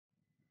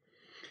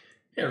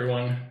Hey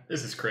everyone,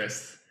 this is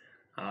Chris.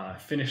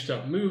 Finished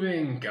up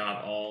moving,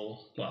 got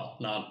all, well,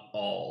 not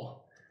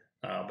all,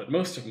 but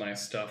most of my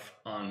stuff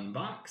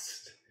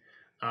unboxed.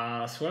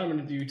 So what I'm going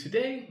to do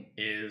today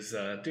is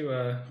do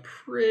a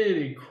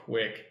pretty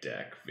quick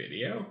deck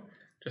video,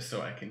 just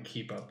so I can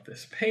keep up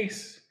this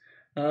pace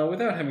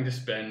without having to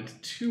spend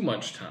too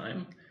much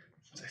time,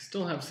 since I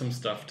still have some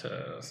stuff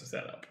to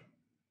set up.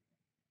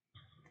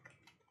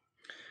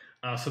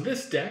 So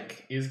this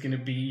deck is going to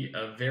be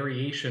a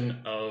variation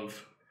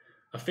of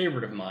a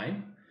favorite of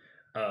mine,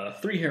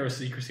 3-hero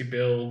secrecy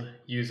build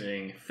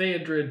using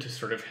Theodred to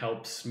sort of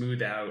help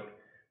smooth out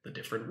the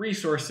different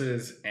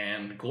resources,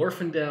 and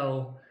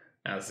Glorfindel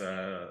as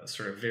a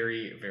sort of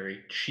very,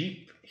 very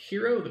cheap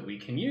hero that we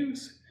can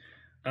use.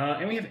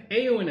 And we have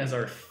Éowyn as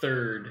our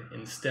third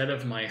instead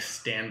of my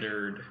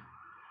standard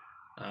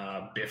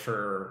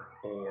Biffer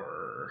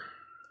or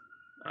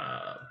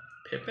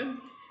Pippin.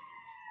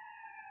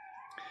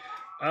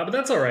 But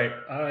that's alright.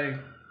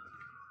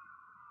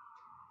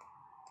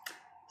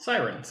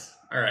 Sirens.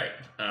 Alright.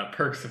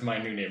 Perks of my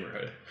new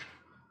neighborhood.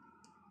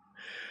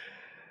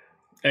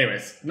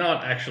 Anyways,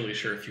 not actually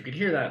sure if you could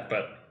hear that,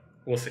 but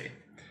we'll see.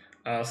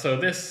 So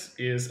this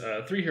is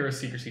a 3-hero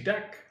secrecy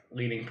deck,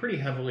 leaning pretty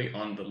heavily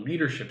on the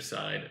leadership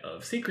side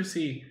of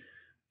secrecy.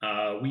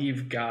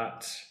 We've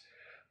got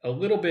a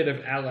little bit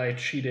of ally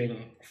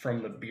cheating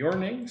from the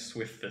Beornings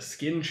with the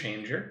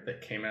Skin-changer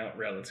that came out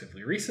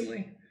relatively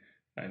recently.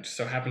 I just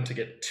so happened to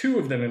get 2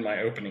 of them in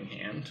my opening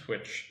hand,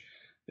 which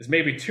is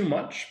maybe too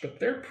much, but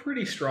they're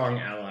pretty strong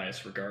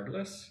allies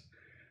regardless.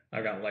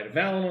 I've got Light of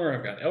Valinor,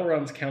 I've got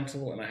Elrond's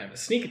Council, and I have a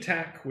sneak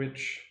attack,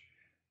 which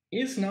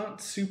is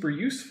not super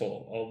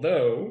useful,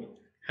 although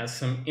has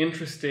some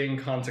interesting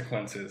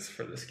consequences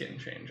for the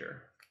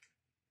Skin-changer.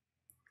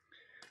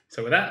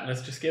 So with that,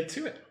 let's just get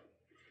to it.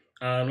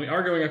 We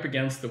are going up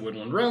against the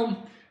Woodland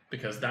Realm,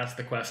 because that's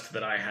the quest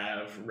that I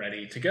have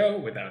ready to go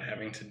without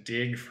having to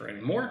dig for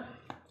any more.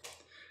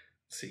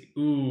 Let's see,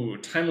 ooh,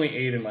 Timely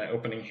Aid in my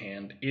opening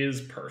hand is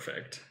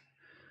perfect.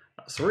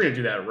 So we're gonna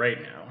do that right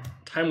now.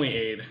 Timely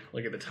Aid,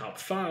 look at the top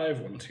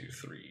 5, 1, 2,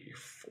 3,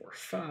 4,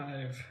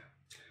 5.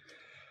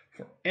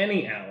 For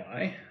any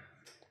ally.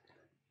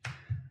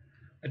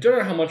 I don't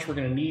know how much we're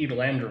gonna need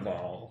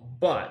Landreval,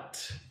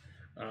 but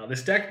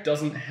this deck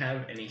doesn't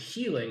have any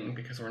healing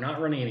because we're not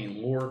running any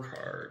lore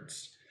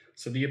cards.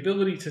 So the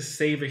ability to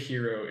save a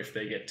hero if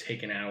they get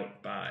taken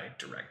out by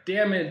direct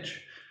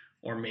damage,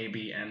 or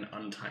maybe an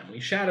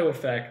untimely shadow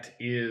effect,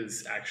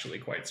 is actually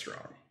quite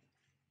strong.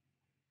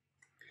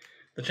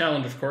 The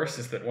challenge, of course,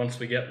 is that once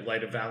we get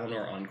Light of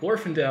Valinor on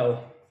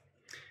Glorfindel,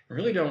 I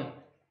really don't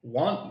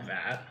want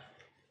that.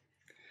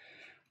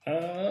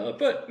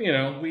 But, you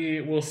know,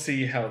 we'll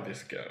see how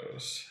this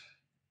goes.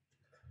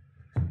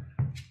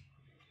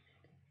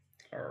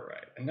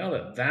 Alright, and now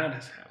that that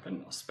has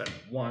happened, I'll spend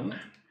 1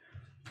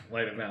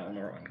 Light of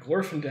Valinor on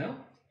Glorfindel.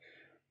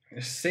 I'm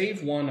going to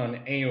save 1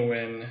 on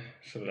Éowyn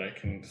so that I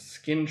can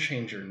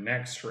Skin-changer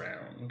next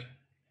round.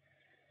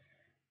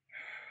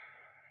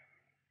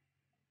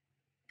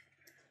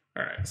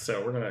 Alright,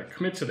 so we're going to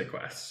commit to the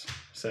quest.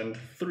 Send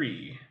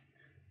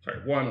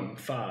 1,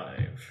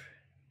 5,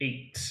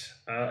 8.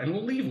 And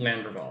we'll leave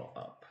Landreval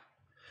up.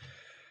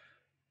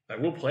 I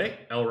will play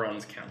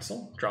Elrond's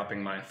Council,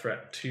 dropping my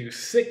threat to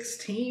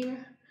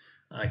 16.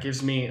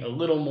 Gives me a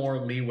little more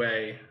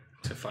leeway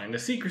to find a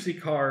secrecy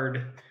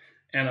card,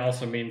 and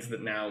also means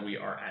that now we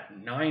are at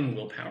 9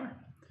 willpower,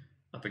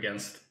 up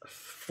against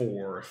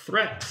 4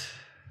 threat.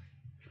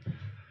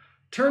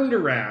 Turned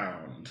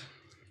around.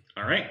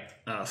 All right,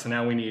 so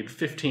now we need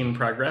 15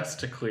 progress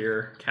to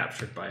clear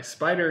Captured by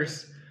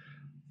Spiders,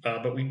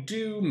 but we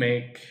do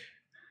make,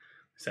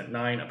 set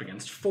 9 up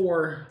against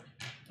 4,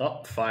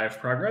 5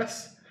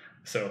 progress.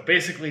 So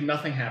basically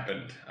nothing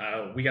happened.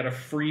 We got a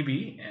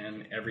freebie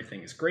and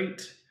everything is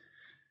great.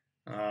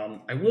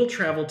 I will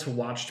travel to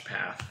Watched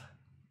Path.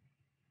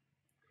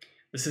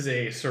 This is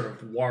a sort of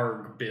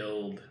warg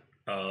build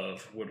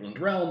of Woodland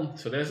Realm,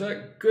 so there's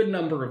a good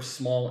number of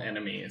small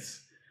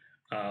enemies.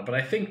 But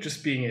I think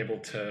just being able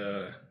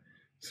to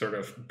sort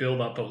of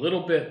build up a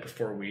little bit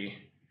before we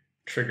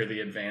trigger the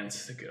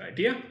advance is a good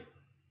idea.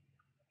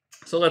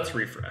 So let's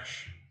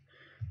refresh.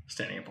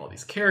 Standing up all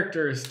these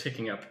characters,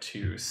 ticking up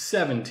to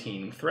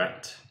 17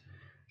 threat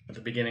at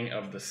the beginning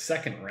of the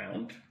second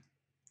round.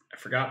 I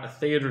forgot a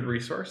Theodred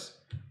resource.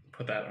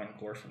 Put that on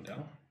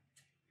Glorfindel.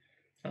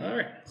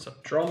 Alright, so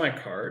draw my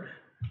card.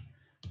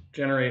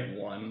 Generate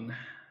 1,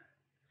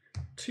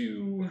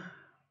 2,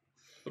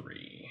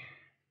 3.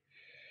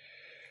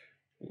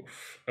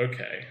 Oof.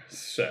 Okay,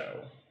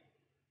 so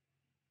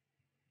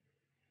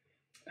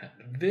at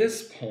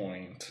this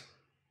point,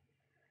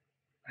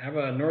 I have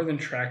a Northern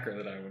Tracker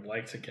that I would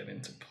like to get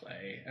into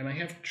play, and I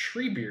have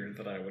Treebeard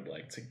that I would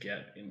like to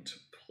get into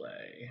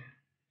play.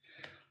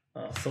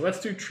 So let's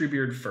do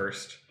Treebeard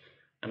first,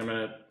 and I'm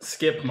going to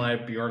skip my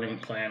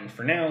Beorning plan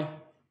for now,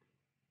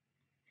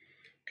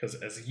 because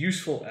as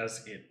useful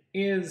as it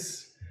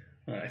is,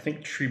 I think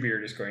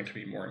Treebeard is going to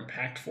be more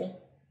impactful.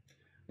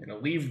 I'm going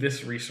to leave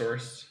this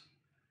resource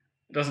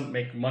It doesn't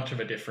make much of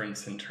a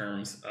difference in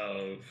terms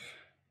of...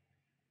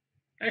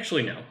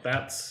 Actually, no.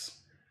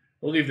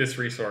 We'll leave this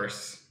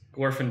resource.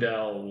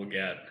 Glorfindel will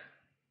get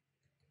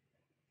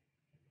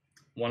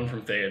 1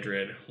 from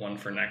Theodred, 1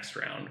 for next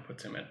round.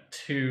 Puts him at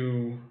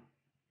 2.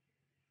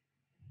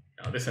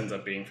 Oh, this ends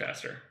up being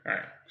faster. All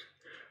right.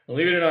 We'll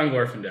leave it on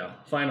Glorfindel.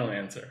 Final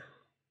answer.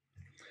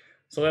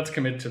 So let's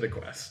commit to the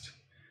quest.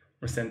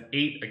 We'll send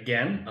 8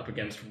 again, up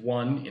against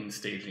 1 in the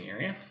staging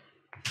area.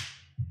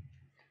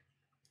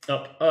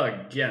 Up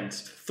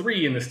against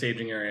 3 in the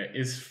staging area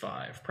is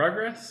 5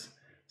 progress.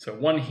 So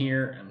 1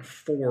 here and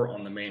 4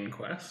 on the main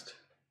quest.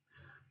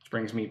 Which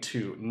brings me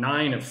to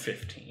 9 of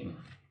 15.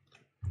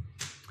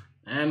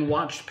 And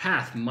Watched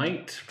Path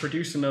might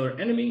produce another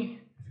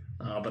enemy,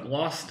 but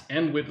Lost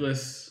and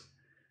Witless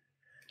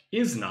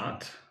is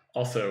not.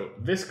 Also,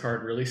 this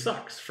card really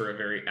sucks for a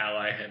very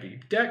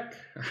ally-heavy deck.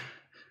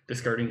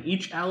 Discarding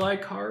each ally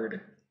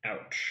card,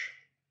 ouch.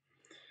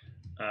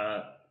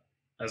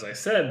 As I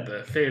said, the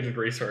Theodred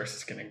resource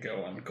is going to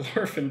go on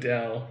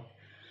Glorfindel.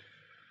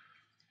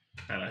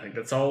 And I think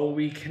that's all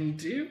we can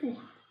do.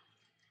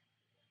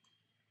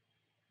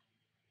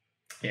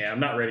 Yeah, I'm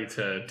not ready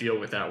to deal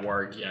with that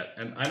warg yet,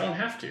 and I don't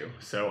have to,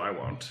 so I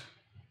won't.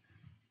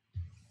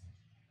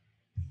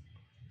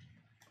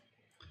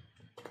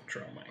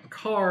 Draw my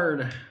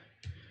card.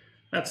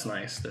 That's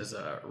nice. There's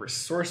a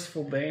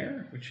Resourceful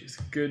there, which is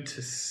good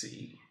to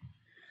see.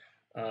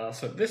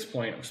 So at this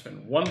point, I'll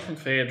spend 1 from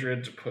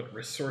Theodred to put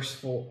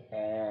Resourceful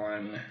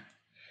on...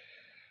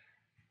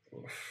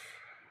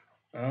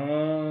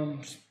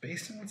 Just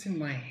based on what's in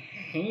my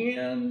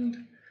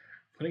hand,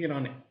 putting it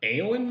on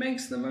Eowyn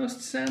makes the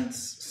most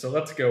sense, so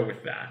let's go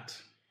with that.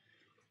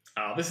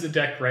 This is a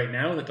deck right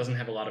now that doesn't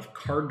have a lot of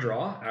card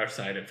draw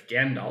outside of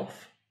Gandalf,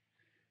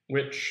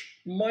 which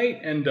might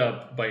end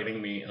up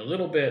biting me a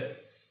little bit,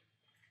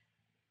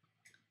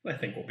 but I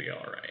think we'll be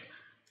all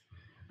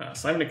right.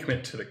 So I'm going to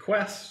commit to the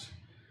quest.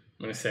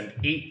 I'm going to send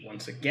 8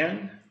 once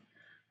again.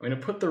 I'm going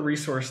to put the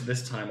resource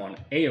this time on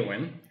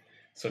Eowyn.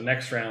 So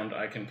next round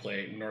I can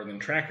play Northern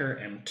Tracker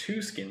and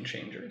 2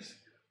 Skin-changers,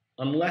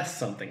 unless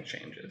something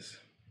changes.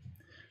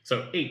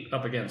 So 8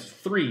 up against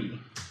 3.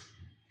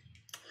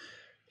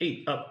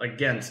 8 up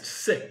against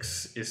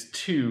 6 is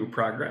 2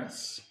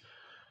 progress.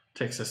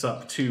 Takes us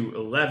up to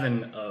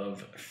 11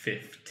 of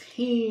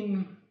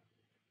 15.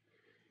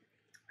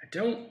 I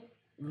don't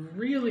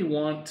really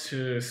want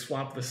to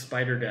swap the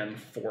Spider Den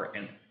for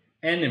an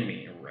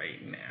enemy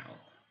right now.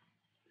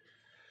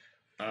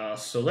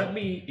 So let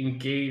me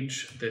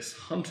engage this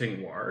Hunting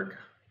Warg,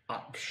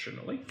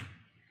 optionally.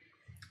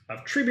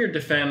 I've Treebeard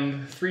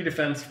defend, 3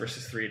 defense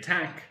versus 3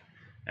 attack,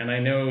 and I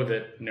know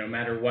that no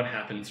matter what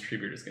happens,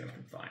 Treebeard is going to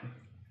be fine.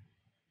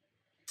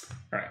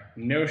 Alright,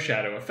 no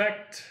shadow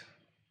effect.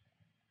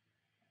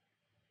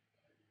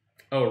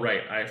 Oh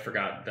right, I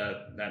forgot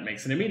that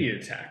makes an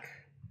immediate attack.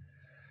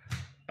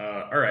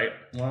 Alright,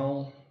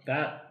 well,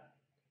 that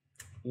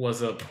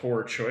was a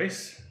poor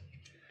choice.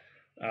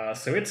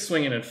 So it's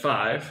swinging at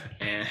 5,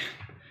 and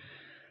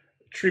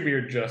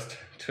Treebeard just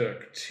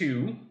took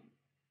 2.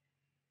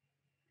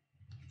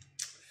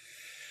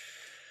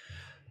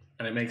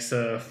 And it makes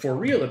a for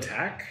real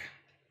attack.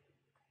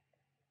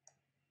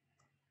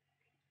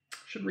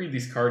 Should read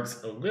these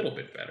cards a little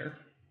bit better.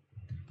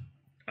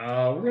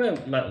 We're going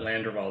to let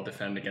Landreval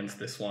defend against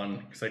this one,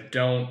 because I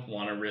don't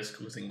want to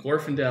risk losing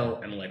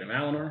Glorfindel and Light of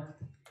Valinor.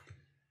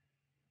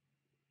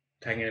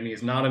 Attacking enemy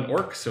is not an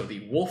orc, so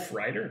the Wolf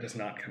Rider does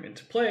not come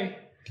into play.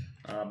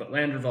 But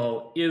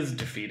Landreval is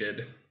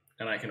defeated,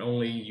 and I can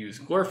only use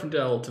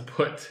Glorfindel to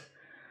put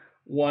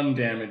 1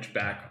 damage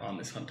back on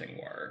this Hunting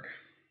Warg.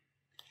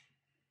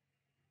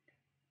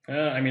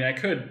 I mean, I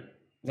could...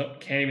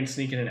 Nope, can't even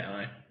sneak in an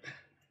ally.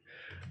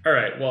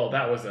 Alright, well,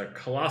 that was a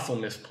colossal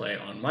misplay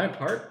on my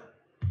part.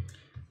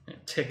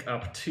 Tick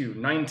up to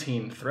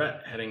 19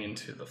 threat heading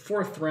into the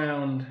 4th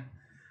round.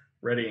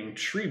 Readying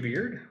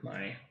Treebeard,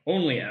 my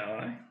only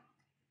ally.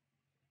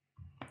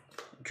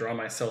 Draw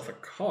myself a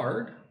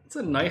card. It's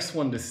a nice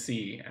one to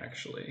see,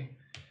 actually.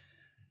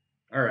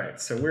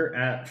 Alright, so we're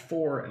at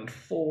 4 and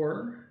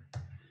 4.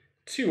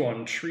 2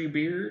 on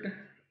Treebeard.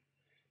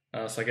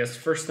 So I guess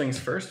first things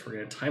first, we're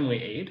going to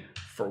Timely Aid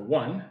for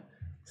 1,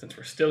 since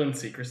we're still in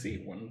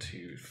Secrecy. 1,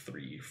 2,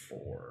 3,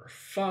 4,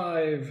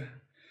 5.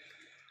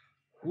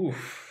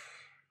 Oof.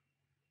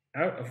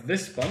 Out of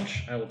this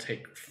bunch, I will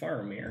take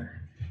Faramir.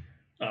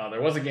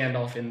 There was a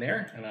Gandalf in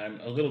there, and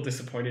I'm a little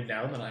disappointed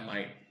now that I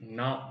might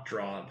not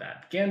draw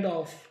that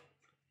Gandalf.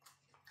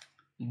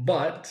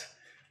 But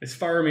this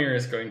Faramir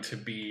is going to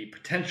be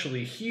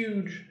potentially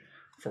huge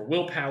for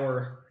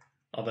willpower,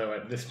 although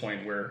at this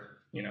point we're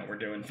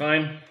doing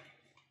fine.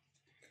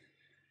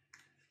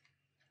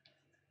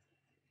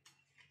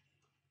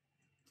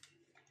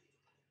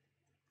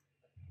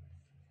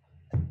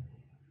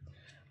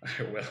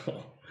 I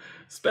will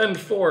spend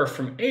 4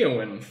 from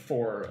Eowyn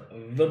for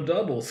the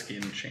double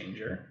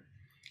Skin-changer.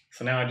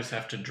 So now I just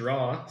have to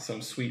draw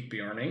some sweet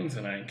Beornings,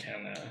 and I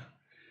can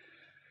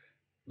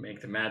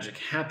make the magic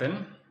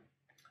happen.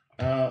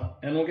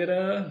 And we'll get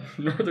a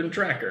Northern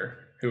Tracker.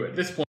 who at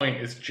this point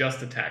is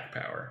just attack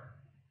power.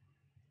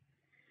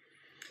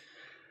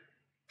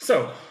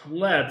 So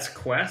let's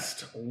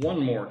quest one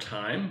more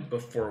time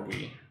before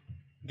we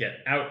get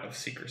out of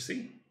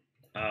secrecy.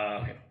 We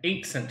have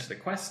 8 sent to the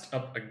quest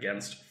up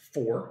against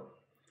 4.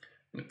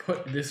 I'm going to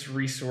put this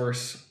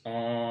resource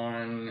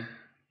on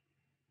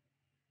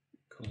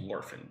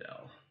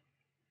Glorfindel.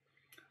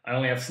 I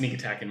only have sneak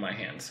attack in my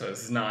hand, so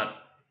this is not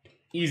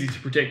easy to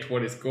predict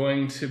what is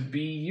going to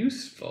be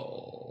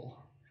useful.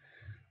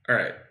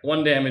 Alright,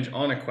 1 damage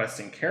on a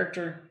questing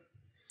character.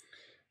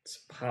 Let's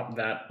pop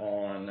that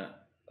on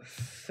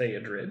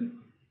Theodred.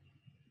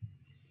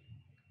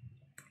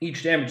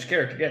 Each damaged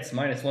character gets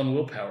 -1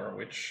 willpower,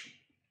 which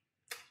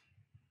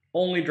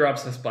only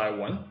drops us by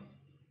 1.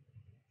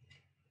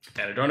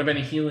 And I don't have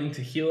any healing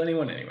to heal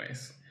anyone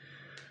anyways.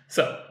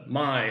 So,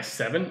 my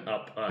 7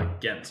 up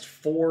against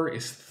 4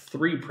 is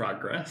 3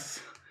 progress,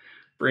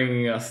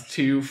 bringing us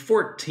to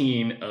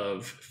 14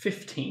 of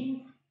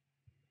 15.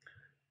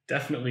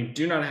 Definitely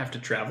do not have to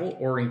travel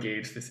or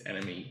engage this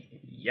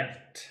enemy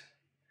yet.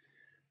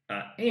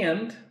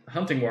 And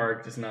Hunting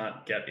Warg does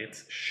not get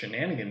its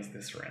shenanigans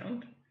this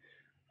round.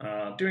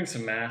 Doing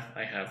some math,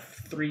 I have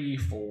 3,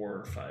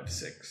 4, 5,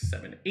 6,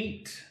 7,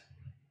 8.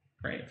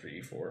 Right,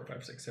 3, 4,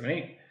 5, 6, 7,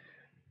 8.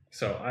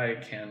 So I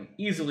can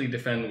easily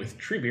defend with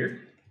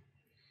Treebeard.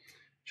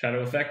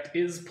 Shadow effect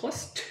is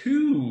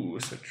 +2,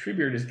 so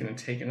Treebeard is going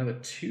to take another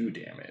 2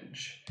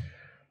 damage.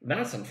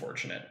 That's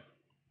unfortunate.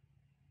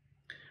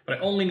 But I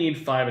only need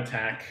 5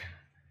 attack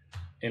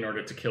in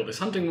order to kill this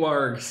Hunting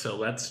Warg, so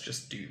let's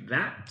just do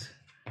that.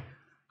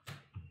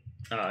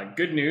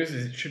 Good news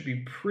is it should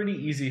be pretty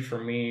easy for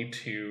me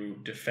to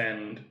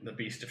defend the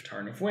Beast of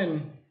Tarn of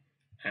Wynn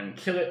and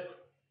kill it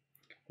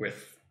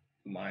with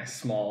my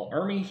small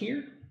army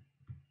here.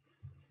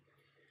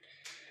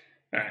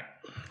 Alright,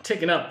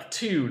 taking up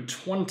to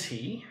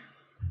 20.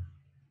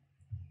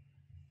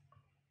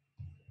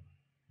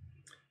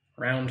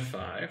 Round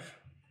 5.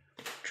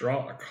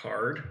 Draw a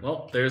card.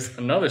 Well, there's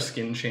another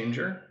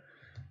Skin-changer.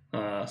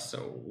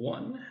 So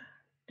 1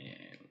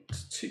 and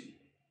 2.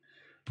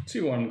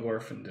 2 on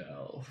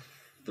Glorfindel.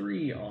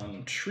 3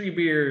 on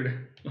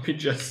Treebeard. Let me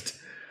just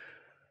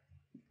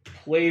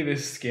play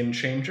this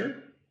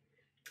Skin-changer.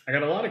 I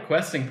got a lot of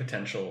questing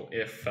potential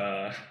if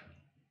I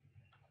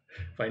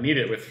need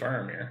it with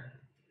Faramir.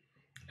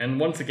 And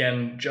once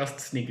again, just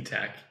sneak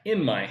attack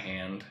in my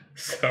hand.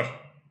 So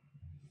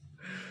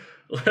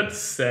let's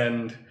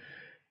send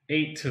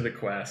 8 to the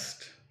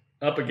quest,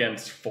 up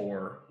against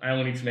 4. I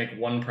only need to make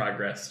 1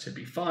 progress to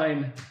be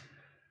fine.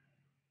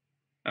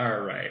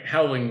 Alright,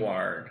 Howling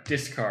Warg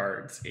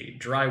discards a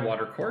dry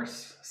water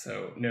course,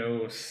 so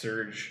no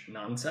surge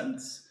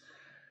nonsense.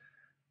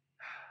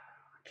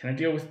 Can I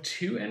deal with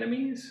 2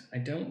 enemies? I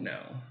don't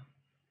know.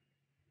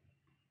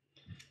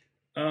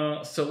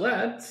 So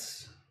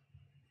let's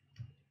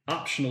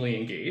optionally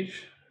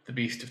engage the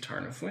Beast of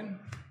Tarn of Wynn.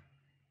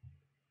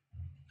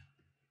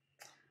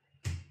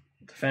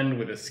 Defend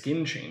with a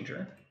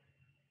Skin-changer.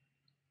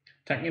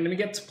 Attacking enemy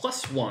gets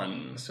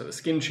 +1, so the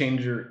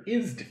Skin-changer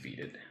is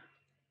defeated.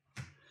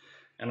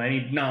 And I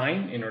need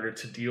 9 in order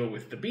to deal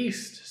with the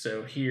beast,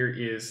 so here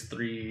is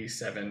 3,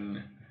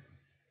 7,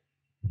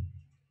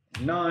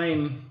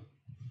 9.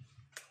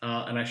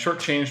 And I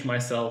shortchanged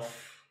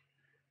myself.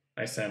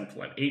 I sent,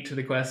 8 to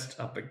the quest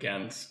up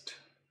against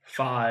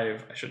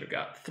 5. I should have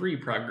got 3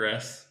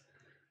 progress.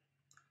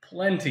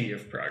 Plenty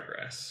of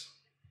progress.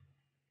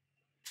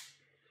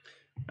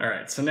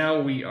 Alright, so now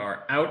we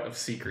are out of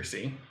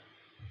secrecy.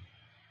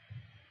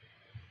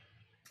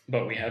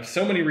 But we have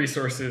so many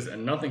resources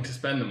and nothing to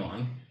spend them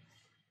on.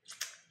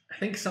 I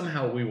think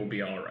somehow we will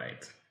be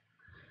alright.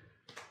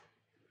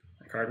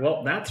 Card,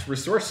 well, that's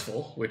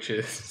resourceful, which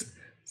is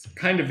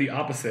kind of the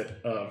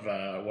opposite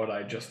of what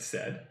I just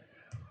said.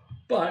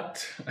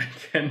 But I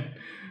can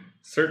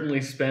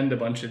certainly spend a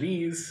bunch of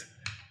these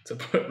to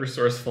put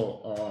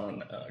resourceful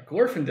on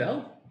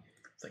Glorfindel.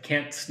 So I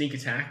can't sneak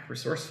attack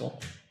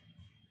resourceful.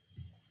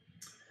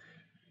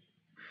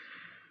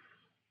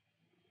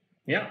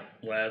 Yeah,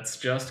 let's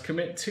just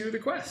commit to the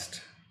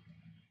quest.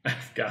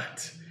 I've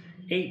got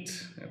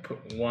 8. I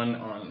put 1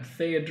 on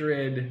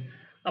Theodred,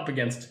 up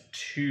against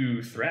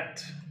 2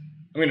 threat.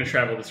 I'm going to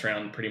travel this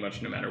round pretty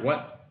much no matter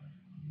what.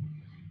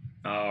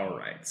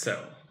 Alright,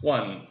 so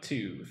 1,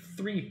 2,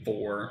 3,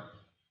 4.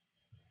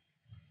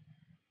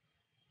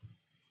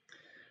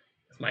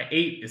 My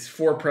 8 is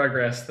 4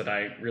 progress that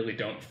I really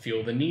don't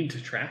feel the need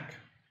to track.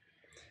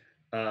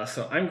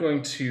 So I'm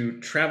going to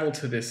travel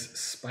to this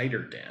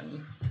spider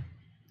den.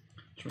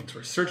 Which means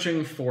we're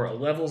searching for a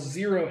level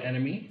 0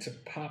 enemy to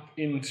pop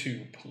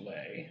into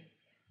play.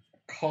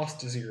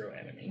 Cost 0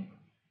 enemy.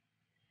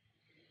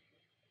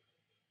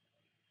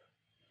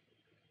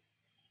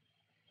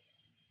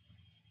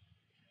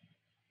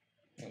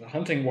 Now, the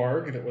Hunting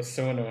Warg that was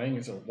so annoying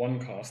is a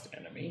 1-cost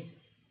enemy.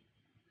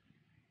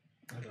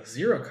 The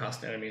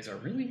 0-cost enemies are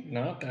really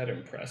not that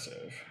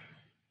impressive.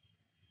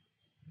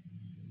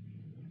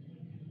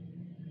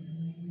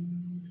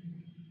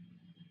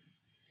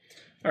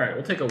 Alright,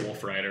 we'll take a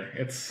Wolf Rider.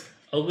 It's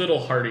a little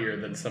hardier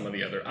than some of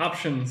the other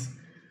options,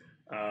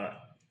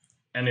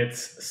 and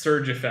its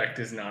surge effect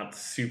is not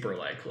super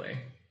likely.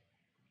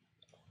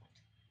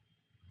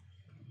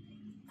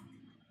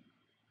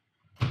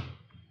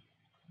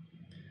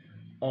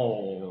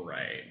 All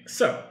right,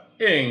 so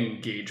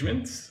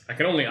engagements. I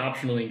can only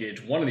optionally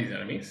engage one of these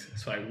enemies,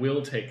 so I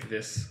will take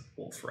this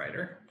Wolf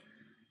Rider.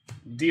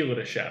 Deal it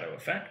a shadow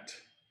effect.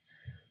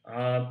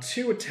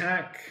 2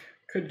 attack,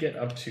 could get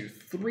up to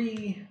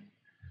 3.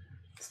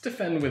 Let's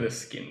defend with a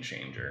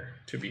Skin-changer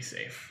to be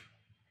safe.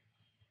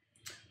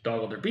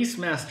 Doggelder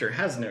Beastmaster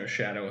has no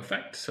shadow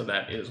effect, so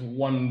that is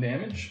 1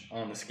 damage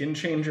on the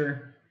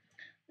Skin-changer.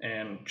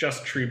 And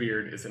just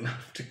Treebeard is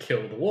enough to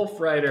kill the Wolf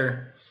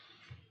Rider.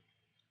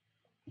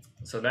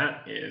 So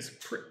that is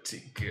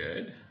pretty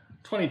good.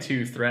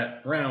 22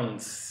 threat,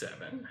 round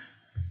 7.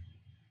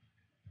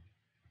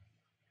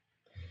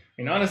 I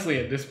mean, honestly,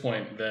 at this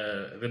point,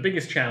 the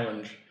biggest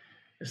challenge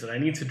is that I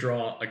need to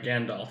draw a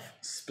Gandalf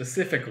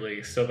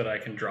specifically so that I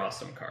can draw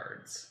some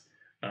cards.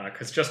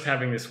 Because just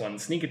having this one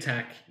sneak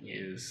attack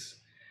is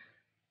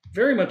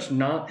very much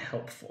not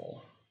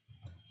helpful.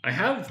 I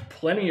have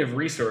plenty of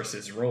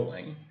resources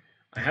rolling.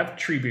 I have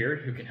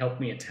Treebeard, who can help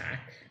me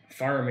attack.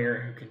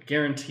 Faramir, who can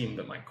guarantee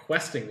that my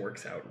questing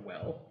works out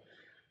well.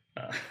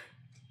 Alright,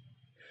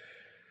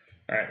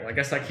 well, I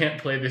guess I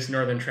can't play this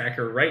Northern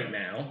Tracker right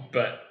now,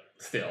 but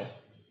still.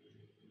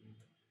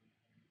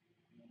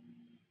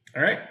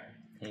 Alright,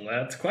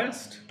 let's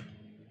quest.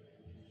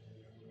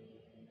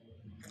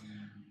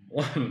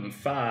 1,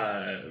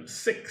 5,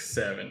 6,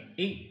 7,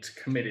 8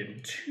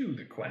 committed to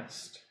the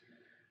quest.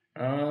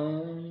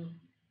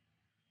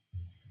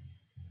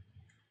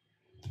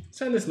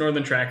 Send this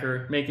Northern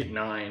Tracker, make it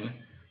 9,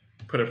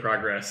 put a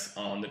progress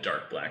on the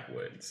Dark Black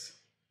Woods.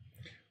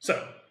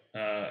 So,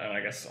 and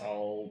I guess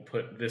I'll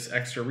put this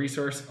extra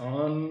resource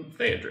on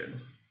Theodred.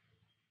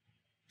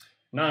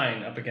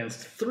 9 up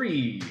against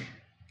 3,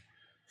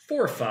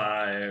 4,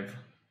 5.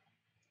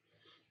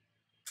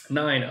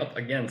 9 up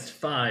against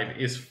 5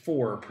 is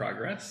 4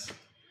 progress.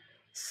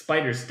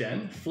 Spider's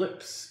Den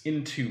flips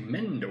into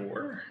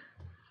Mendor,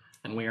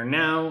 and we are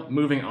now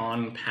moving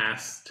on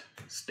past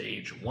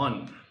stage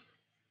 1.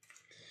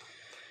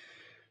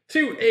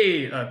 To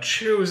a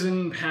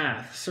chosen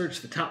path,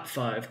 search the top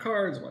 5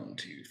 cards. 1,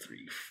 2,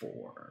 3,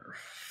 4,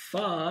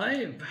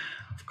 5.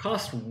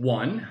 Cost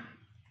 1.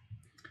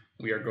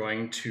 We are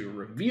going to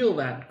reveal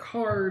that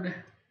card,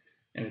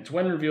 and its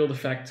when revealed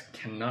effect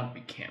cannot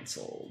be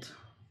canceled.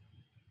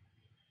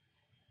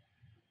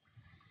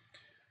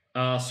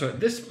 So at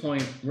this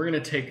point, we're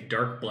going to take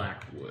Dark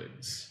Black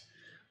Woods.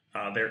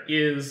 There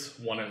is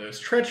one of those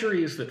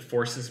treacheries that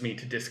forces me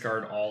to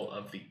discard all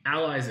of the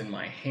allies in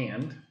my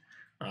hand.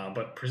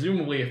 But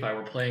presumably if I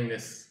were playing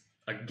this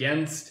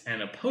against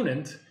an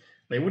opponent,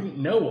 they wouldn't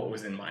know what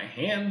was in my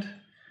hand,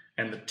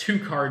 and the 2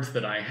 cards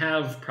that I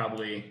have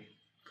probably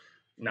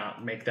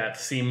not make that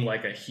seem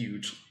like a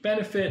huge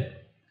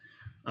benefit.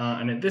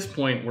 And at this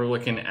point, we're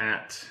looking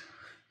at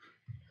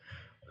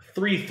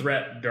 3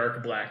 threat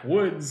Dark Black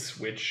Woods,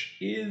 which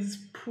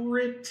is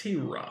pretty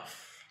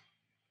rough.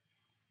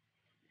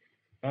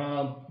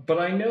 But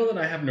I know that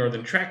I have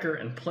Northern Tracker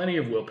and plenty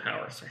of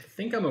willpower, so I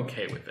think I'm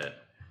okay with it.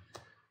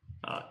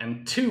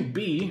 And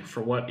 2B,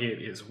 for what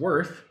it is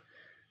worth,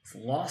 is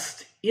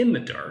Lost in the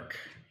Dark.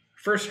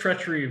 First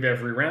treachery of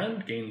every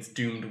round gains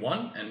Doomed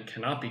 1 and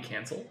cannot be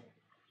cancelled.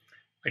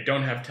 I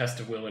don't have Test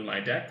of Will in my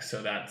deck,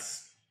 so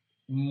that's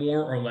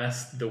more or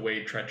less the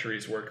way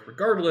treacheries work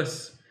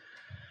regardless.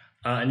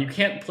 And you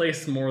can't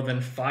place more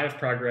than 5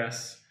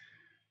 progress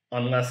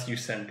unless you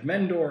send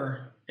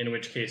Mendor, in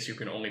which case you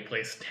can only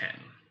place 10.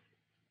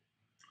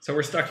 So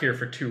we're stuck here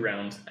for 2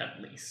 rounds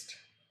at least.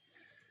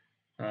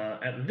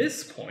 At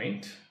this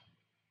point,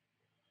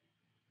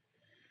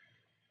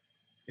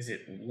 is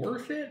it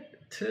worth it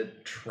to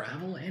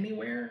travel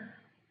anywhere?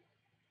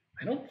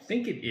 I don't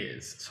think it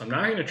is, so I'm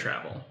not going to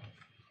travel.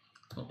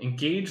 I'll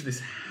engage this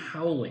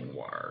Howling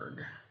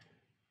Warg.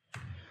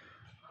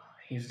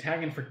 He's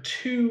attacking for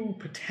 2,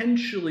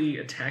 potentially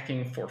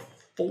attacking for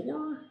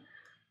 4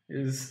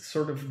 is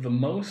sort of the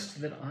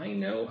most that I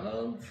know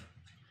of.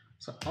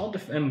 So I'll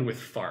defend with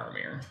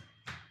Faramir.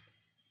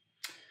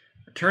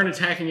 Return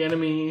attacking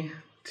enemy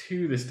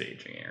to the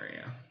staging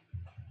area.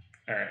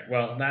 Alright,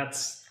 well,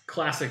 that's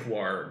classic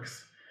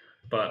wargs,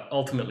 but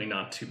ultimately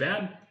not too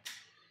bad.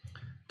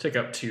 Tick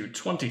up to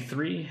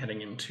 23,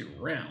 heading into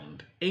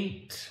round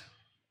 8.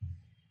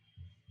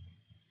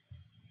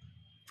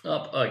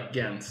 Up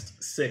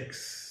against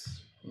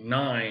 6,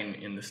 9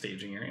 in the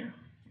staging area.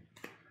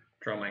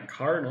 Draw my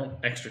card. Well,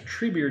 extra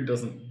Treebeard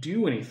doesn't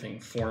do anything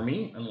for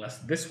me unless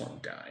this one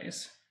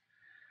dies,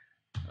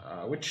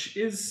 which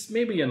is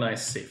maybe a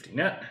nice safety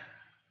net.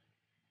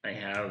 I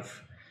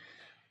have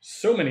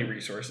so many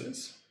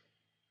resources,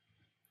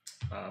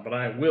 but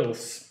I will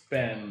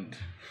spend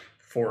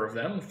 4 of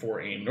them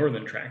for a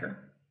Northern Tracker,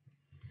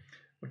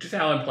 which is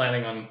how I'm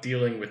planning on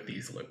dealing with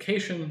these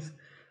locations.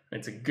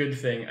 It's a good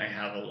thing I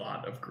have a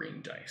lot of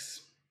green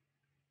dice.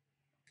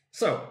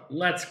 So,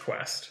 let's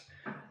quest.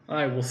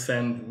 I will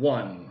send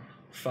 1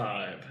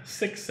 5,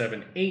 6,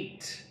 7,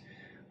 8.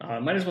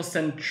 Might as well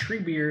send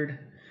Treebeard.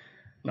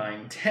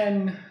 9,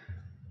 10,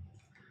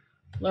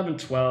 11,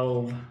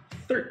 12,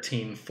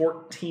 13,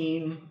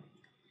 14.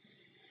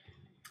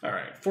 All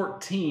right,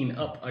 14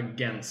 up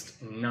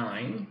against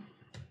 9.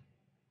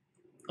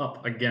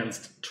 Up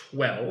against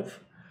 12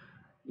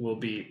 will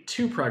be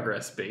 2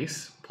 progress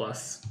base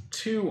plus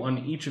 2 on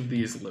each of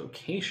these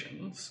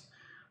locations.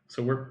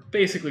 So we're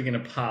basically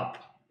going to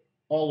pop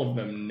all of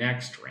them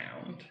next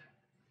round.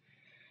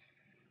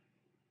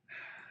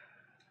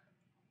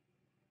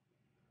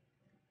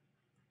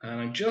 And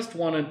I just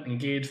want to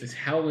engage this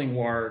Howling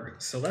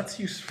Warg, so let's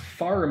use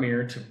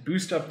Faramir to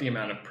boost up the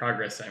amount of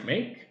progress I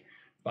make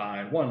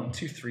by 1,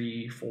 2,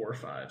 3, 4,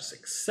 5,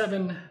 6,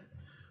 7.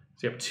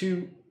 So you have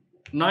 2.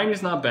 9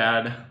 is not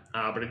bad,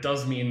 but it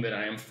does mean that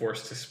I am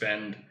forced to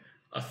spend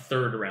a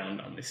third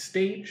round on this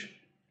stage.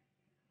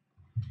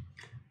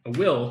 I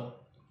will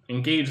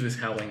engage this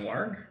Howling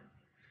Warg.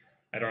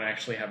 I don't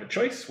actually have a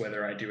choice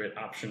whether I do it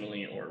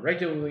optionally or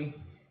regularly.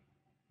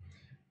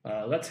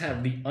 Let's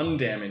have the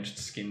undamaged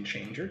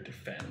Skin-changer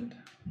defend.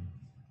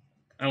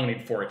 I only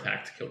need 4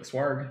 attack to kill this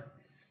Warg.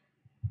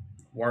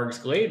 Warg's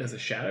Glade as a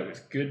shadow is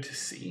good to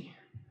see.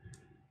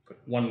 Put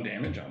 1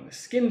 damage on the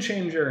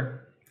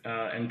Skin-changer,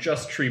 and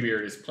just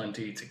Treebeard is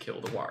plenty to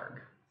kill the Warg.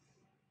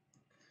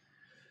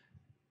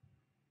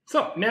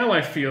 So now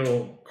I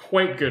feel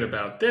quite good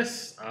about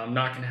this. I'm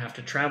not going to have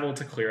to travel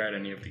to clear out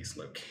any of these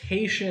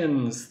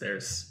locations.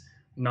 There's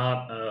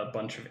not a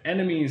bunch of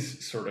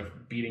enemies sort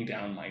of beating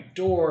down my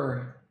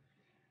door.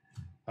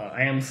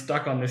 I am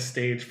stuck on this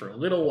stage for a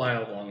little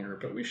while longer,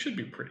 but we should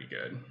be pretty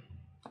good.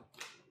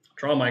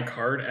 Draw my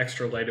card.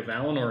 Extra Light of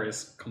Valinor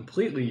is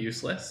completely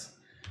useless.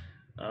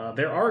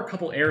 There are a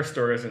couple air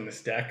stores in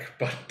this deck,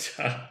 but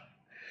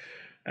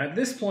at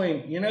this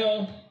point, you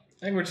know,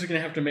 I think we're just going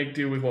to have to make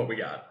do with what we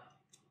got.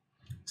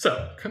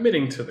 So,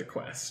 committing to the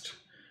quest.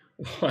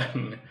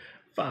 1,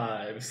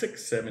 5,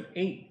 6, 7,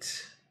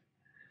 8,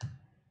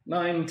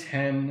 9,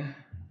 10,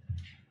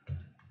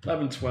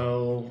 11,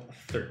 12,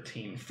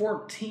 13,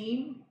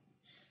 14.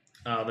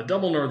 The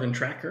double northern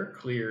tracker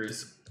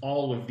clears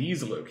all of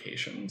these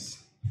locations.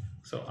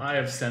 So I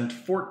have sent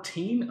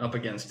 14 up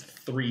against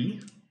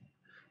 3.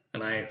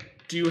 And I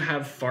do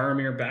have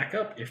Faramir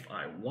backup if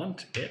I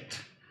want it.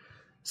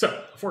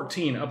 So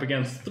 14 up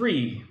against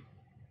 3.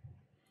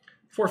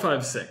 4,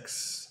 5,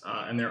 6.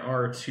 And there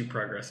are 2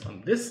 progress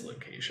on this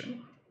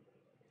location.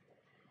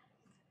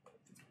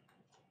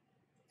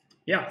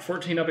 Yeah,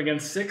 14 up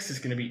against 6 is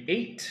going to be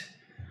 8.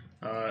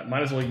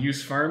 Might as well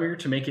use Faramir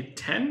to make it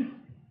 10.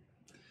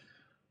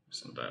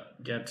 So end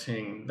up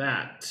getting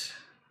that.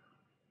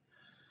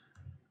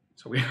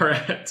 So we are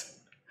at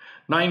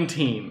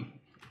 19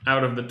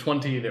 out of the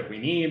 20 that we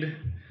need.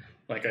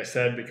 Like I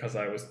said, because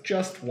I was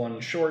just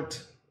 1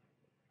 short.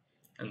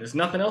 And there's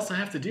nothing else I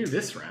have to do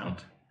this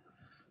round.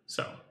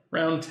 So,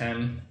 round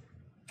 10.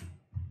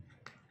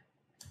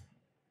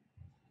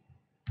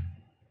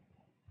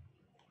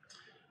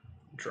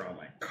 Draw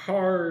my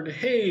card.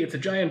 Hey, it's a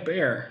giant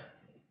bear.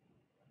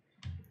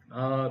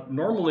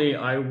 Normally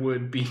I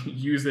would be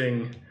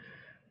using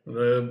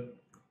the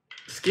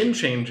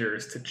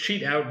Skin-changers to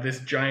cheat out this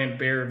giant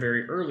bear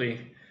very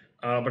early,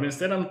 but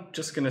instead I'm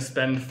just going to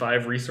spend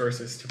 5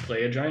 resources to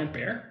play a giant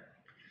bear.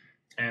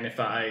 And if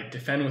I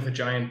defend with a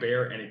giant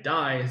bear and it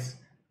dies,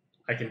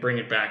 I can bring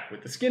it back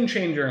with the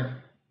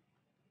Skin-changer,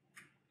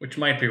 which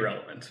might be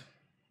relevant.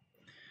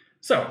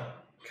 So,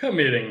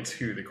 committing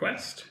to the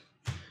quest.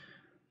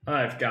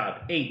 I've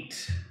got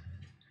 8,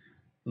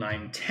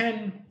 9,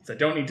 10. So I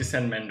don't need to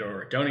send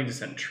Mendor, don't need to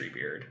send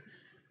Treebeard.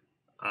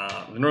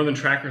 The northern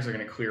trackers are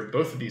going to clear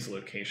both of these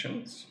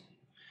locations.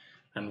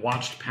 And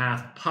Watched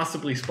Path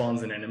possibly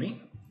spawns an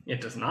enemy.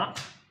 It does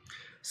not.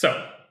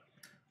 So,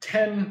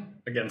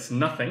 10 against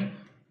nothing.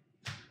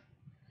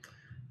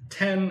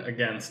 10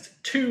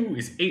 against 2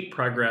 is 8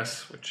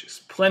 progress, which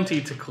is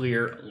plenty to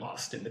clear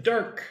Lost in the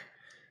Dark.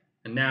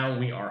 And now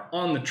we are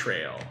on the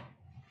trail.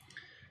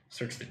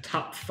 Search the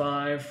top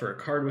 5 for a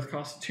card with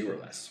cost 2 or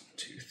less.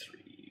 2,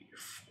 3,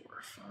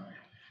 4, 5.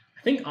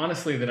 I think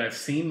honestly that I've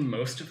seen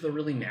most of the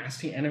really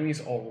nasty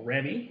enemies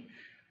already.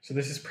 So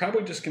this is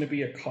probably just going to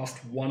be a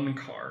cost 1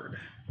 card.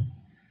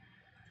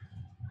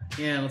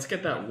 Yeah, let's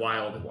get that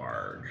Wild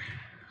Warg.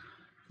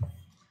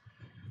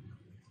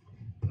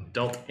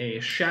 Dealt a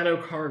shadow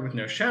card with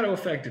no shadow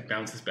effect. It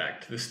bounces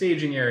back to the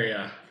staging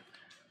area.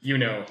 You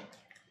know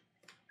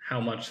how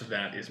much of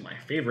that is my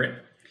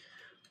favorite.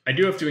 I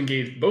do have to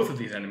engage both of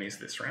these enemies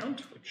this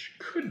round, which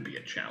could be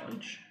a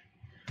challenge,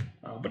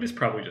 but is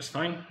probably just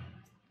fine.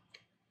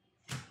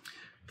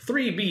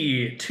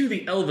 3B to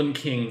the Elven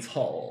King's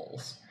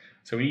Halls.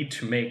 So we need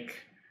to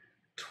make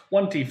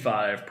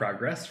 25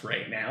 progress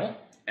right now,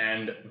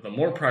 and the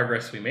more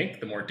progress we make,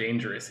 the more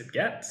dangerous it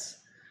gets.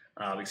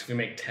 Because if we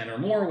make 10 or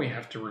more, we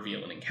have to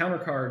reveal an encounter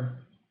card.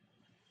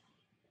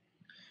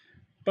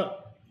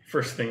 But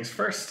first things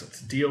first,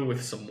 let's deal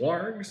with some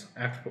wargs.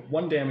 I have to put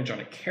 1 damage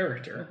on a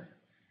character,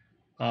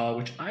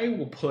 which I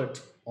will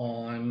put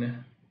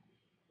on...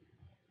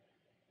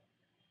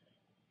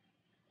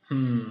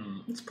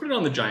 Let's put it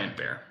on the giant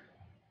bear.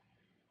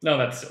 No,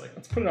 that's silly.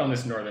 Let's put it on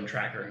this northern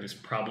tracker who's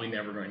probably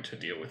never going to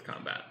deal with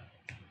combat.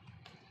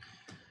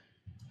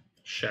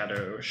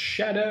 Shadow,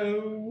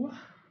 shadow.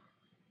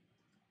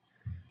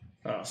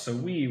 So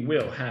we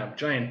will have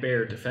giant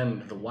bear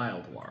defend the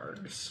wild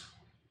wargs.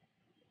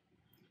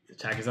 The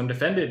attack is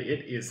undefended.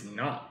 It is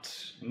not.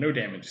 No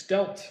damage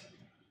dealt.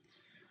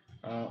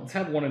 Let's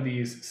have one of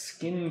these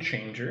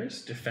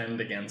Skin-changers defend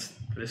against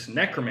this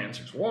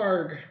necromancer's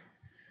warg.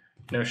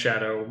 No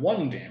shadow,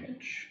 1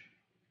 damage.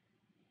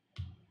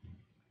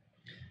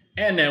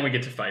 And now we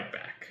get to fight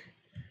back.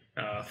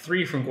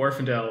 3 from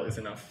Glorfindel is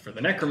enough for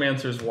the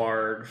necromancer's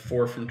warg.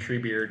 4 from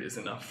Treebeard is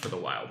enough for the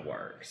wild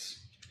wargs.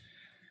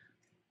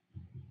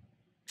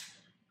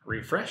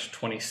 Refresh,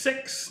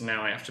 26.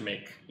 Now I have to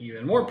make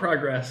even more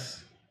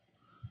progress.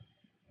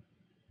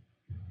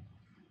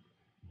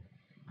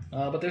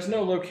 But there's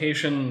no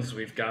locations.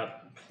 We've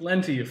got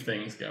plenty of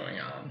things going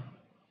on.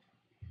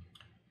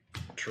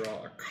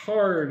 Draw a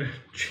card,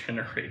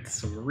 generate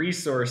some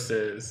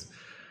resources.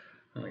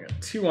 I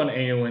got 2 on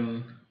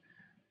Eowyn,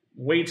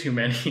 way too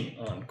many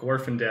on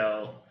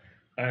Glorfindel.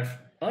 I've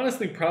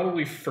honestly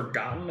probably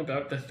forgotten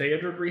about the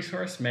Theodred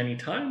resource many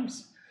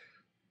times.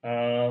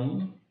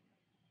 But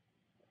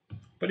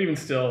even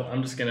still,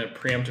 I'm just going to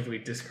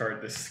preemptively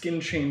discard the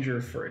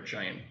Skin-changer for a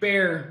giant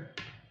bear.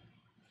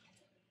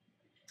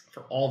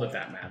 For all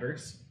that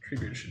matters.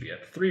 Treebeard should be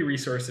at 3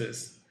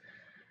 resources.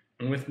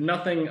 And with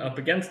nothing up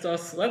against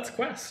us, let's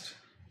quest.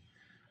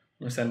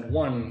 I'm going to send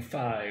 1,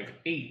 5,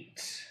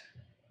 8.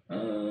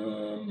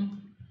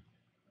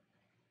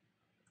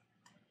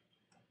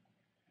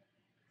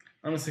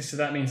 Honestly, so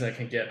that means I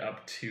can get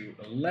up to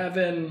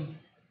 11.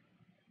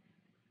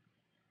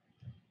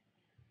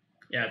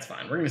 Yeah, it's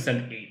fine. We're going to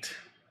send 8.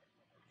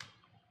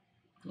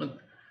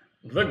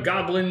 The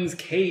Goblin's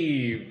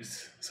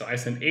Caves. So I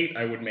send 8,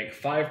 I would make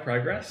 5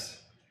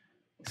 progress.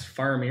 It's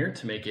Faramir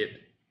to make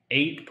it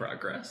 8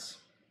 progress.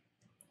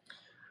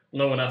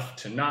 Low enough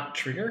to not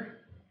trigger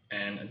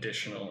an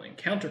additional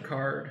encounter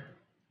card.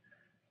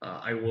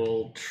 I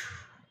will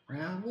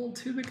travel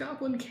to the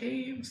Goblin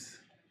Caves.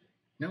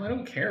 No, I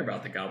don't care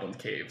about the Goblin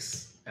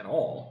Caves at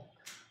all.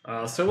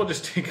 So we'll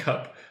just take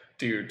up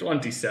to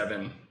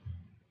 27.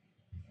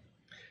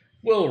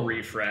 We'll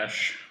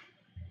refresh.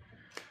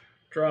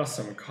 Draw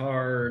some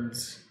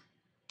cards.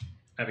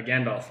 I have a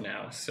Gandalf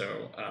now,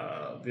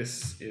 so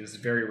this is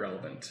very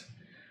relevant.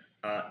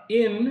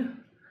 In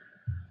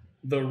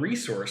the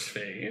resource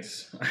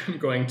phase, I'm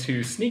going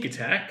to sneak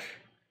attack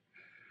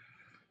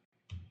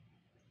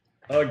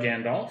a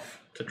Gandalf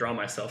to draw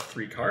myself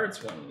 3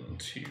 cards. 1,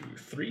 2,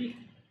 3.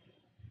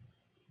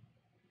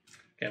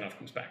 Gandalf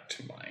comes back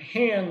to my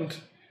hand.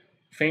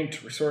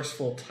 Faint,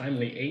 resourceful,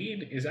 timely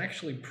aid is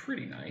actually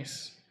pretty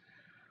nice.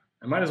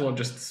 I might as well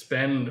just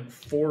spend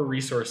 4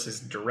 resources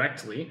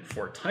directly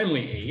for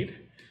timely aid.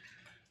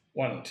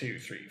 1, 2,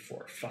 3,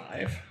 4,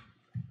 5.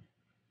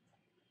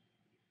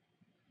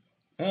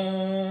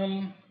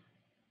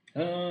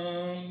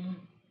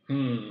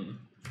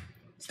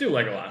 Let's do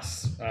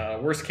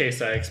Legolas. Worst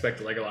case, I expect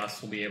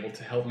Legolas will be able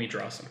to help me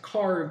draw some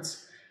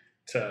cards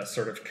to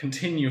sort of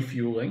continue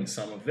fueling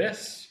some of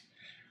this.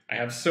 I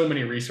have so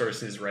many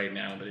resources right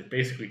now that it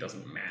basically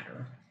doesn't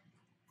matter.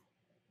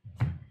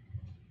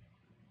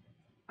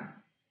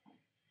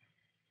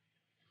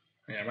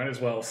 Yeah, I might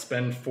as well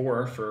spend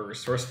 4 for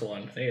Resourceful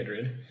on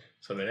Theodred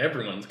so that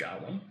everyone's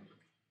got one.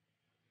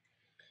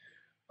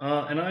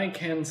 And I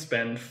can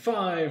spend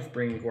 5,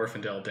 bring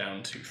Glorfindel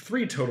down to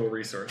 3 total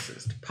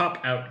resources to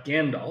pop out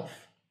Gandalf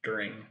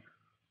during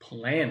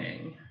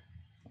planning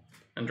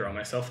and draw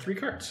myself 3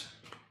 cards.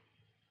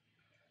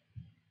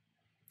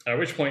 At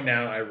which point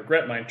now I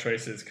regret my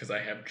choices because I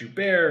have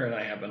Joubert and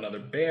I have another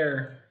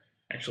bear.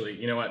 Actually,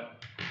 you know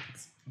what?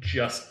 Let's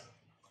just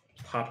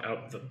pop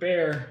out the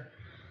bear.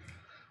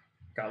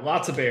 Got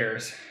lots of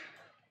bears.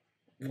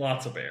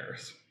 Lots of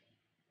bears.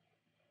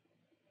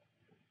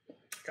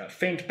 Got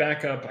faint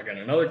backup. I got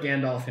another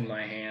Gandalf in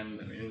my hand.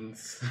 That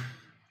means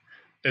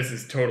this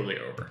is totally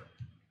over.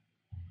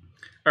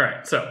 All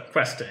right, so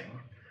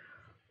questing.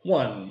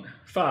 1,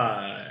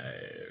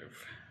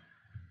 5.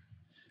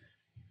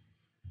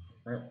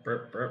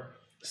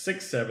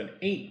 6, 7,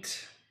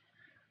 8.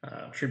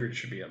 Treebeard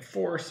should be at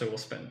 4, so we'll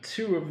spend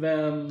 2 of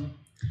them.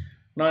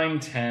 9,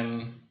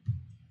 10.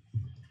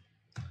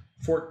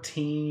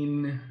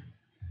 14,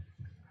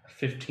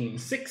 15,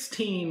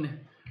 16,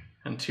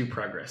 and 2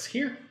 progress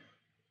here.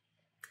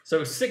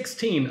 So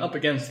 16 up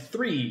against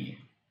 3,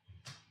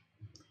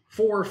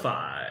 4,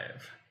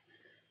 5.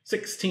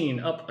 16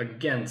 up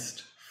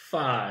against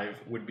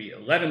 5 would be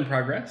 11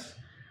 progress.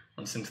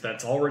 And since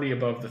that's already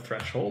above the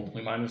threshold,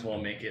 we might as well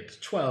make it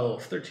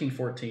 12, 13,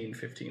 14,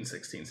 15,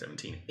 16,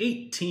 17,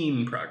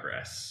 18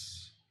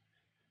 progress.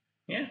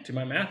 Yeah, do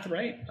my math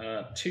right.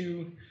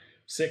 2,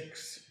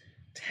 6,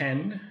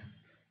 10,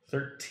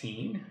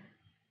 13,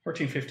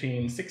 14,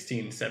 15,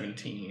 16,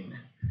 17,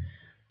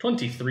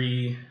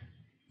 23,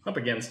 up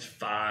against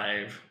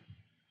 5.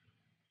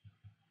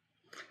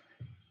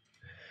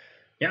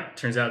 Yeah,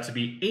 turns out to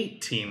be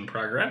 18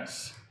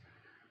 progress.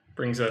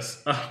 brings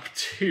us up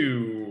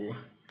to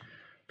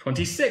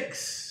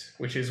 26,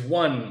 which is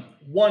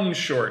one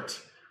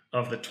short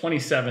of the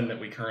 27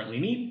 that we currently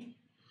need.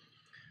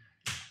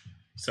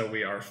 So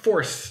we are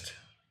forced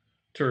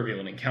to reveal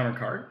an encounter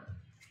card,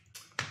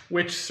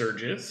 which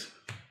surges.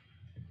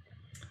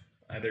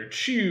 Either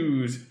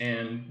choose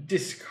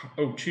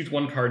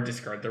one card,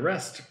 discard the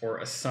rest, or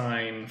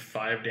assign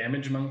 5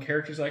 damage among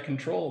characters I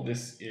control.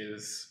 This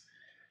is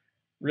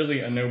really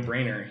a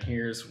no-brainer.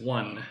 Here's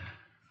 1,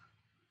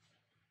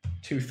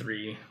 2,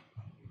 3,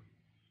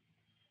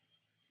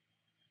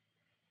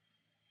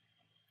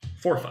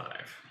 4,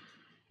 5.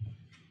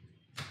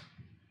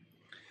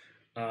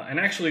 And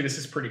actually, this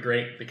is pretty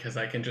great because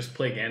I can just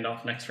play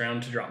Gandalf next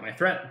round to drop my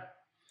threat.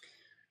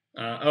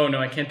 Oh, no,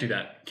 I can't do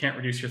that. Can't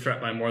reduce your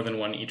threat by more than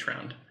 1 each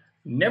round.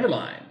 Never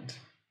mind.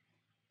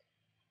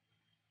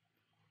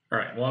 All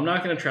right, well, I'm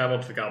not going to travel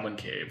to the Goblin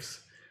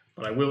Caves,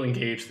 but I will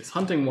engage this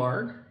Hunting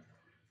Warg.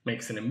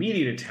 Makes an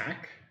immediate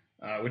attack,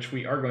 which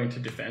we are going to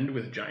defend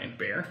with Giant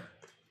Bear.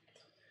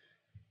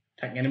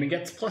 Attacking enemy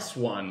gets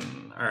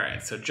 +1. All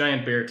right, so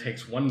Giant Bear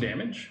takes 1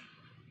 damage.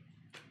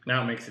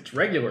 Now it makes its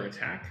regular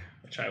attack,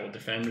 which I will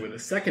defend with a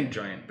second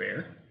Giant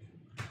Bear.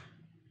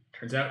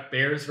 Turns out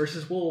bears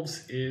versus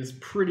wolves is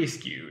pretty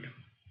skewed.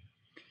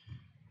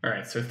 All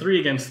right, so 3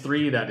 against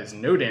 3, that is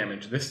no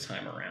damage this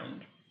time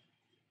around.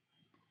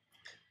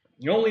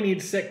 You only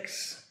need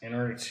 6 in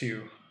order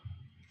to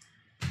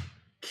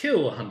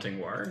kill a Hunting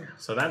Warg,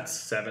 so that's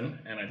 7,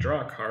 and I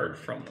draw a card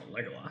from the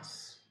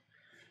Legolas.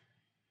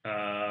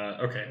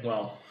 Okay,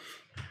 well,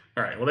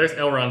 all right, well, there's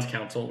Elrond's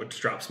Counsel, which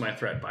drops my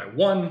threat by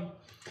 1,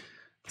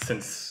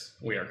 since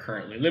we are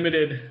currently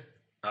limited,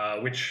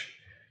 which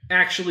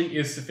actually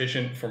is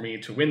sufficient for me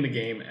to win the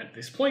game at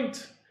this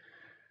point,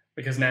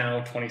 because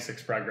now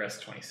 26 progress,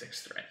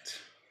 26 threat.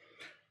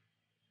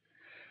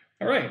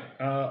 All right,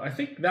 I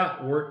think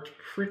that worked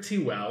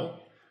pretty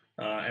well,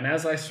 and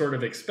as I sort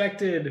of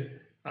expected,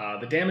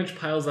 the damage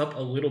piles up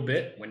a little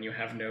bit when you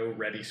have no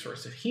ready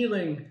source of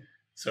healing,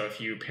 so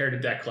if you paired a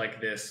deck like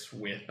this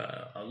with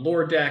a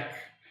lore deck,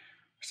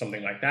 or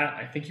something like that,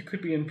 I think you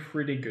could be in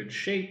pretty good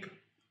shape.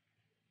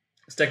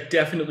 This deck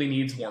definitely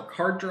needs more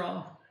card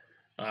draw,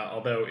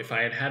 although if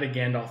I had had a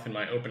Gandalf in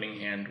my opening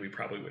hand, we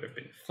probably would have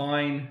been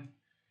fine,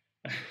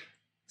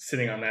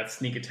 sitting on that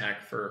sneak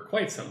attack for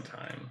quite some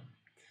time.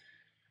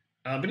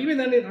 But even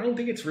then, I don't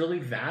think it's really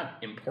that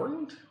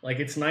important. Like,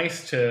 it's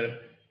nice to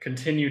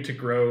continue to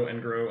grow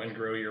and grow and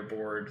grow your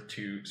board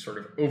to sort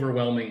of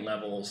overwhelming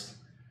levels,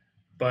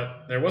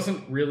 but there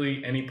wasn't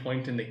really any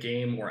point in the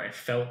game where I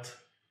felt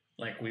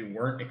like we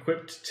weren't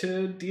equipped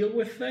to deal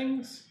with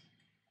things.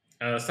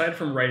 Aside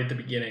from right at the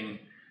beginning,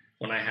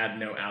 when I had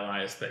no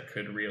allies that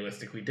could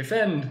realistically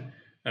defend,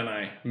 and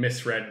I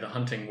misread the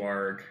Hunting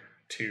Warg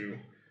to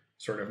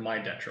sort of my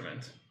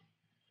detriment.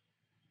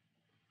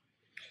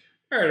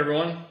 All right,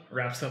 everyone,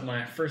 wraps up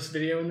my first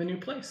video in the new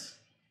place.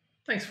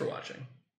 Thanks for watching.